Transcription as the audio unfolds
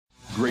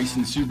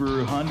Grayson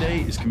Subaru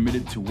Hyundai is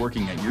committed to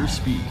working at your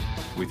speed,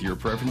 with your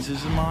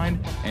preferences in mind,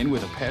 and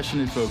with a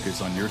passionate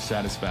focus on your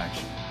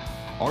satisfaction.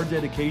 Our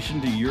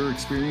dedication to your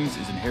experience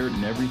is inherent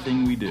in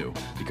everything we do,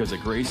 because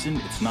at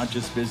Grayson, it's not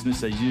just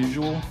business as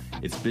usual,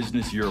 it's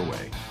business your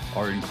way.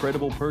 Our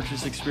incredible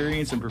purchase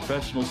experience and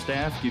professional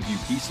staff give you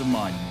peace of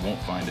mind you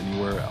won't find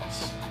anywhere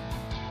else.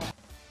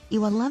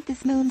 You will love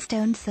this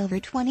Moonstone Silver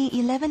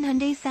 2011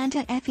 Hyundai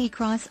Santa Fe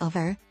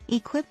crossover,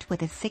 equipped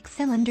with a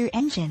 6-cylinder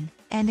engine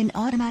and an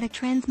automatic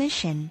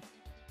transmission.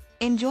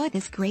 Enjoy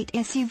this great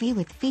SUV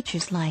with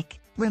features like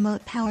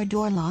remote power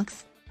door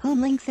locks,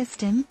 HomeLink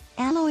system,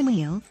 alloy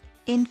wheels,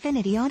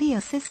 Infinity audio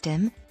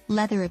system,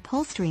 leather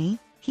upholstery,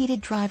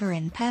 heated driver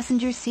and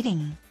passenger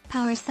seating,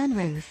 power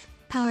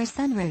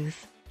sunroof,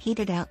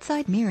 heated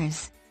outside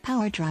mirrors,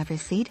 power driver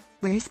seat,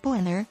 rear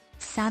spoiler,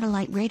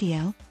 satellite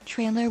radio,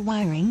 trailer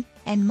wiring,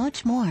 and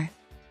much more.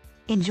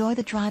 Enjoy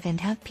the drive and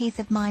have peace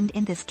of mind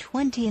in this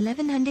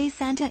 2011 Hyundai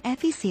Santa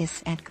Fe. See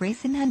us at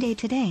Grayson Hyundai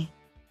today.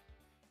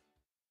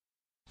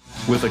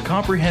 With a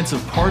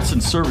comprehensive parts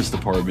and service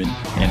department,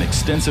 an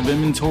extensive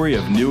inventory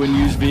of new and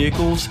used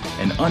vehicles,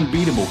 and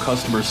unbeatable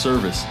customer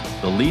service,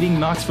 the leading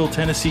Knoxville,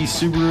 Tennessee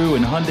Subaru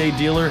and Hyundai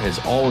dealer has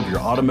all of your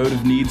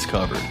automotive needs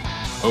covered.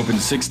 Open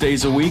 6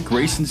 days a week,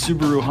 Grayson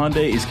Subaru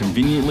Hyundai is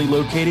conveniently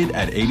located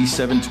at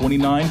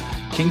 8729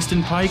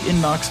 Kingston Pike in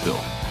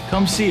Knoxville.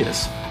 Come see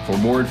us. For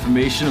more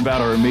information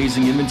about our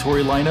amazing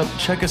inventory lineup,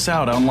 check us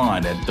out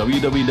online at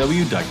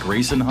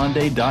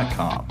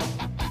www.graysonhyundai.com.